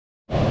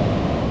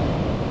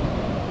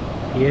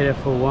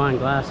Beautiful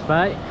Wineglass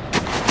bait.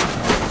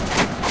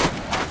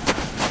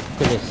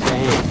 Look at this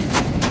sand.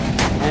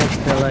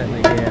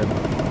 Absolutely beautiful.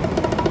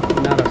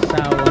 Not a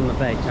soul on the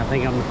beach. I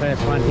think I'm the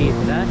first one here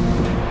today.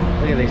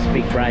 Look at this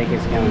big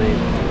breakers coming in.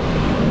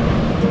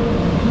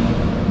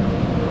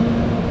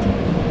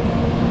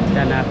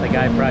 Don't know if the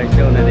GoPro's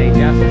doing it any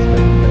justice,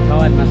 but the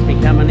tide must be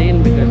coming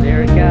in because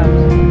there it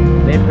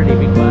comes. They're pretty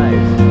big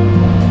waves.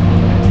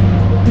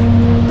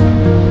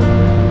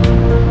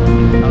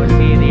 I was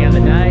here the other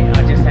day.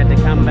 I just had to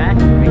come back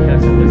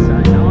because it was so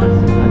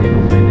nice. I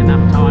didn't spend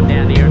enough time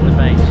down here on the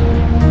beach.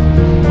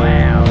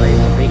 Wow, there's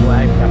a big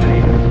wave coming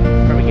in.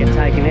 Probably get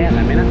taken out in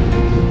a minute.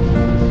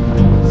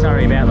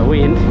 Sorry about the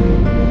wind.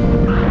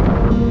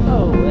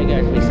 Oh, there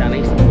goes my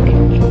sunnies.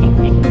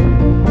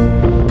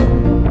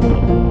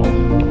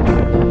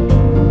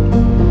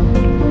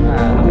 I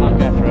might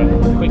go for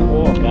a quick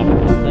walk after I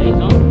put these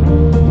on.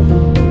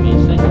 Give me a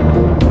second.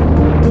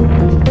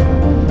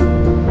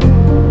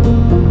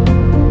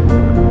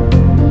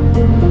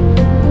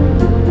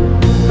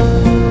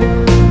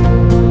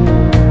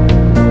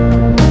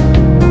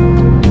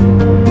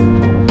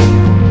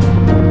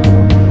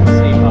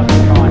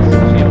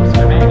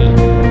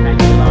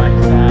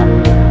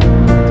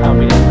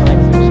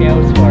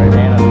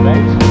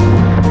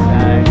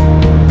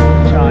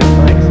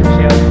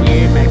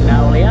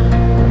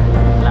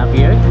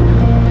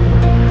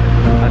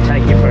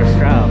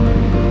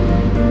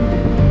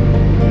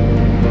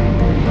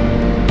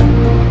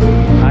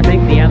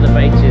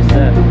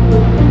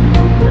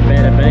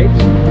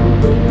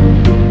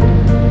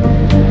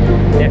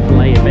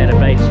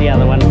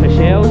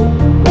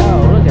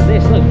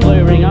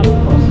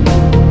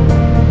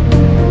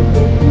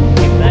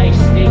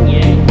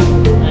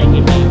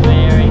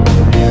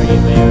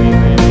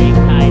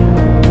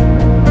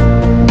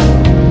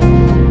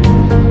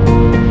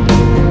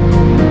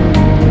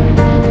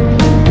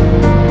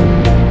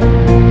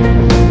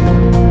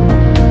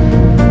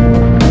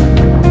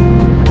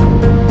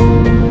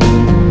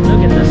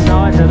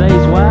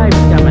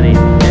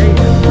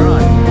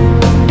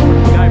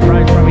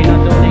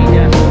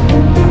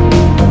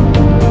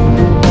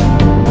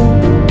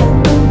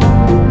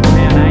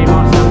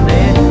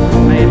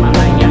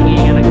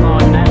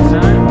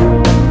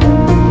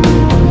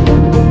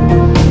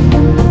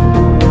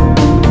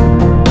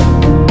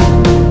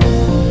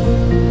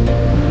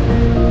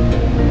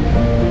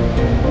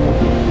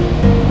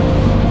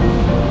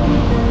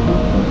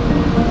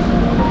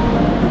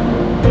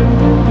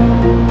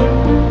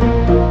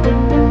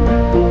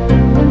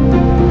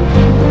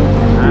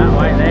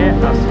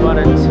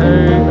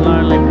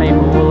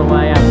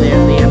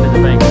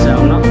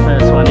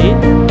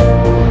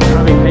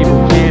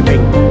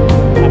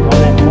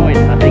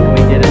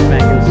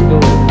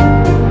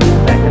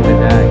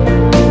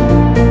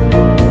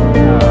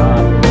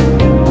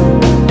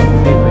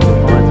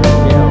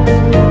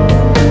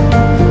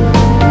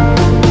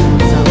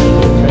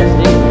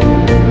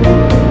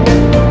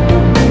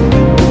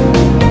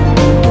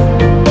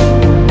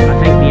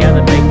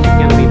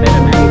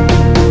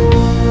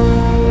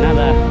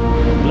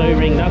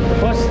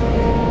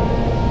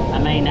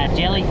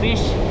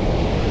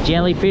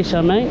 Jellyfish,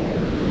 I mean.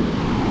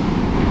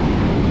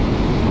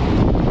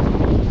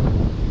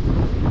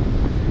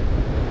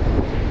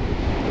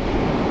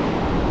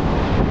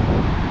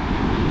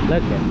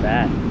 Look at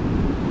that.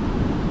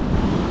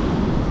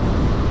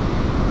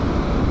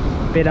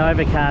 Bit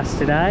overcast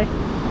today,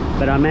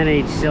 but I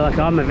managed to, like,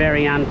 I'm a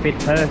very unfit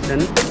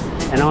person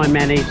and I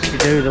managed to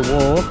do the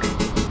walk.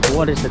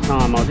 What is the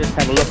time? I'll just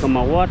have a look on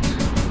my watch.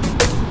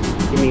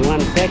 Give me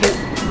 1 second.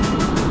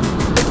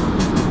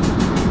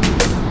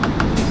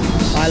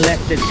 I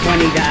left at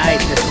 20 to 8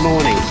 this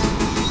morning,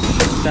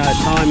 so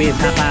time is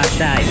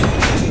 8:30.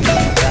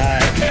 So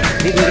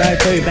didn't go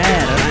too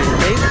bad, I don't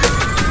think,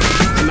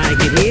 to make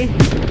it here.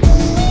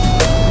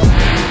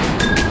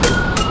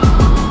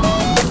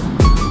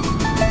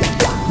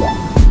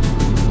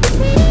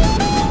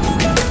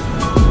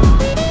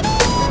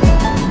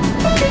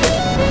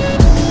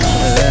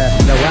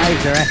 The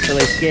waves are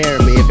actually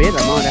scaring me a bit. I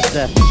might have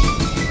to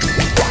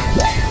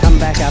come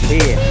back up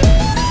here.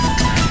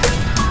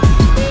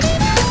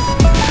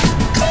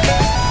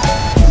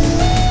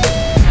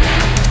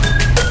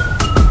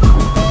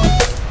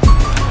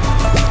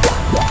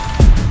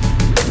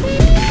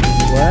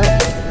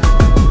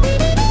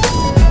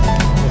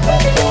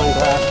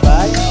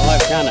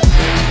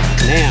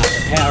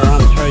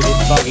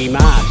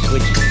 Marsh,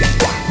 which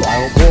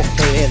I walked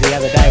through there the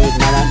other day with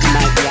my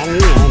mate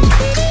Youngie, and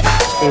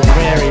it was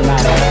very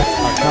muddy.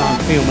 I'll try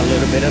and film a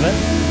little bit of it,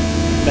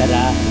 but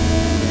yeah,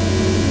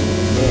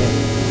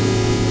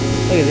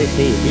 look at this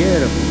here,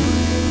 beautiful.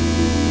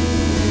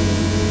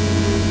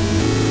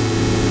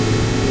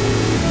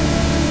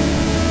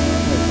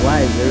 The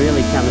waves are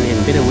really coming in,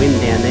 a bit of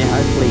wind down there,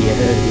 hopefully you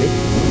heard me.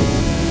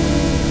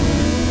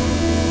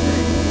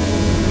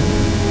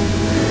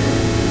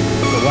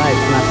 The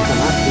waves must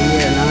come up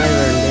here and over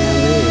and down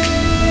there.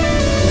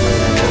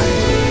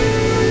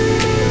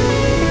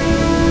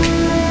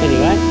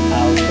 Anyway,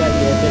 I'll show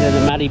you a bit of the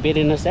muddy bit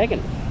in a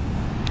second.